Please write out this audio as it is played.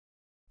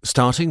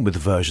Starting with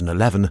version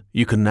 11,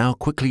 you can now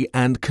quickly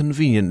and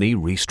conveniently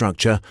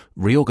restructure,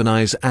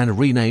 reorganize, and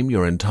rename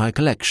your entire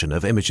collection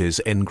of images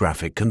in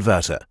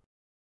GraphicConverter.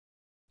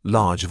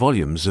 Large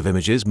volumes of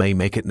images may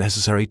make it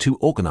necessary to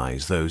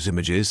organize those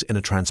images in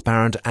a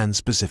transparent and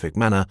specific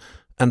manner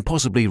and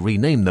possibly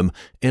rename them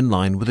in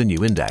line with a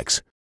new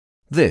index.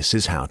 This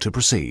is how to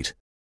proceed.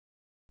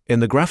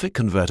 In the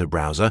GraphicConverter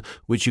browser,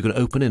 which you can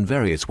open in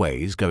various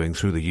ways going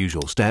through the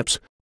usual steps,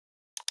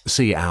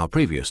 see our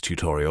previous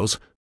tutorials.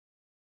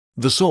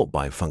 The sort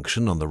by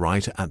function on the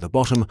right at the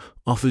bottom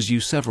offers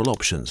you several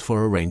options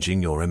for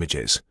arranging your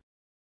images.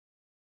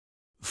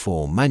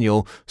 For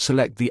manual,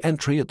 select the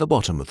entry at the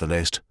bottom of the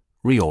list,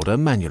 Reorder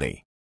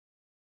manually.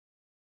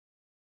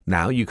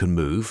 Now you can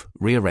move,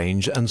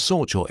 rearrange and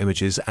sort your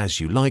images as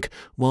you like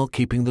while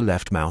keeping the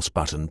left mouse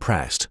button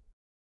pressed.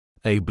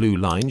 A blue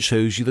line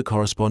shows you the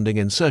corresponding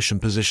insertion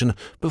position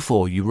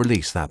before you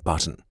release that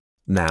button.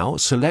 Now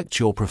select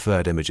your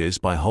preferred images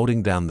by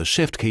holding down the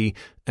Shift key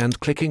and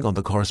clicking on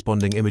the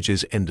corresponding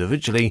images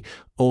individually,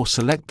 or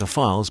select the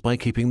files by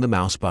keeping the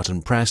mouse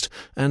button pressed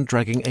and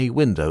dragging a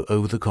window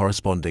over the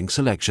corresponding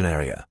selection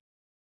area.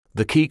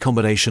 The key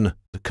combination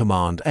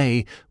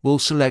Command-A will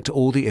select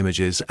all the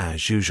images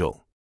as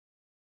usual.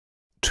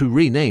 To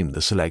rename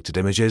the selected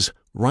images,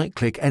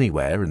 right-click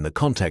anywhere in the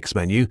context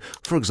menu,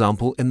 for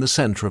example in the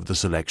center of the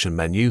selection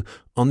menu,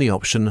 on the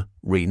option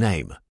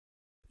Rename.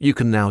 You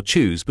can now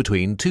choose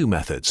between two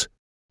methods.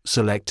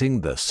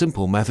 Selecting the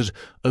simple method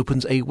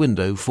opens a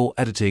window for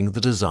editing the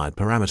desired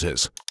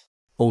parameters.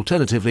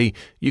 Alternatively,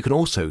 you can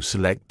also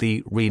select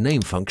the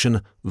Rename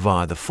function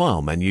via the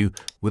File menu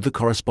with the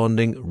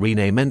corresponding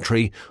Rename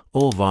entry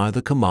or via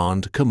the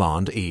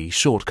Command-E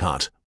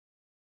shortcut.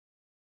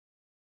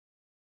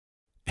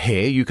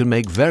 Here you can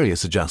make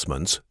various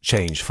adjustments,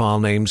 change file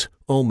names,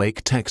 or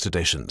make text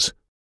additions.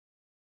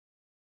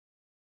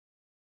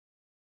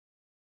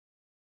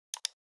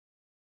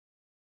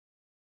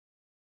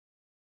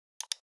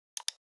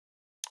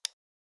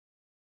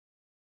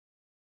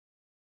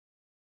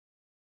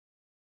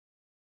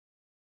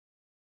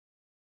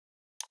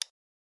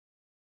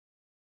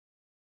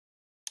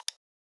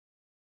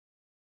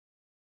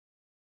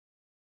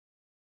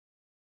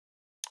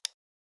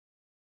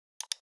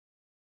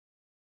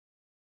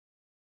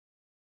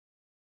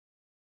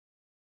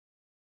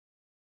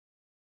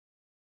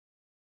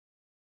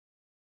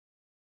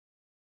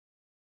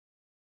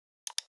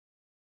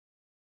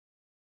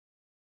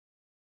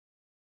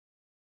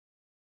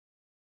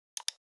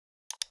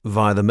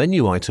 Via the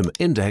menu item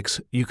Index,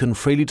 you can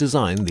freely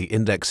design the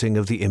indexing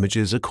of the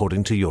images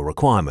according to your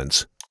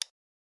requirements.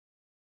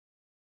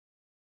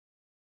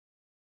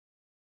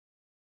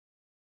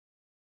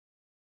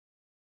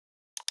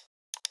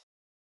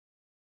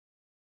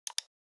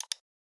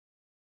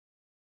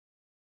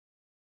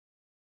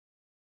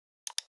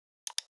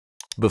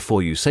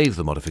 Before you save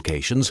the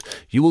modifications,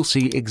 you will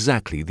see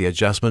exactly the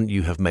adjustment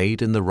you have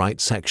made in the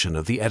right section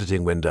of the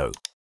editing window.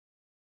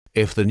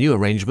 If the new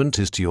arrangement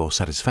is to your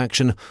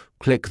satisfaction,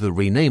 click the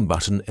Rename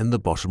button in the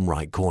bottom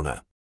right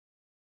corner.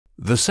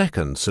 The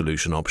second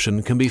solution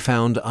option can be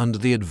found under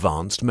the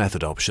Advanced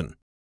Method option.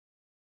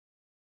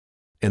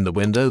 In the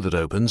window that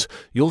opens,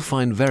 you'll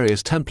find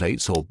various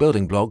templates or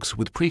building blocks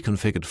with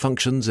pre-configured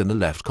functions in the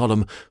left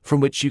column from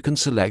which you can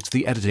select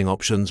the editing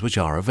options which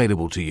are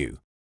available to you.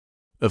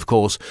 Of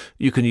course,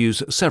 you can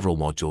use several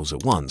modules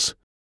at once.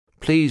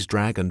 Please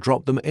drag and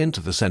drop them into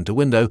the center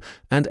window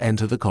and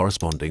enter the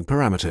corresponding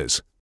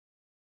parameters.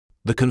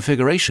 The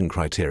configuration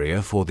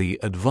criteria for the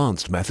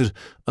Advanced method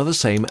are the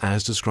same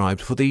as described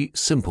for the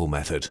Simple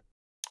method.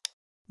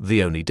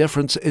 The only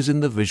difference is in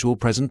the visual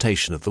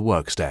presentation of the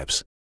work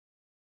steps.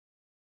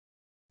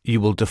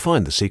 You will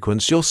define the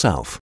sequence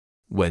yourself.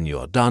 When you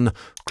are done,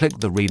 click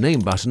the Rename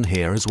button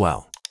here as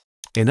well.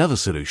 In other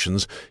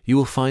solutions, you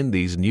will find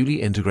these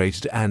newly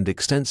integrated and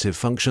extensive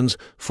functions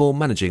for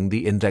managing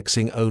the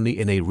indexing only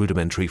in a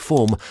rudimentary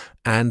form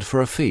and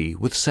for a fee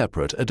with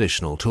separate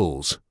additional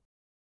tools.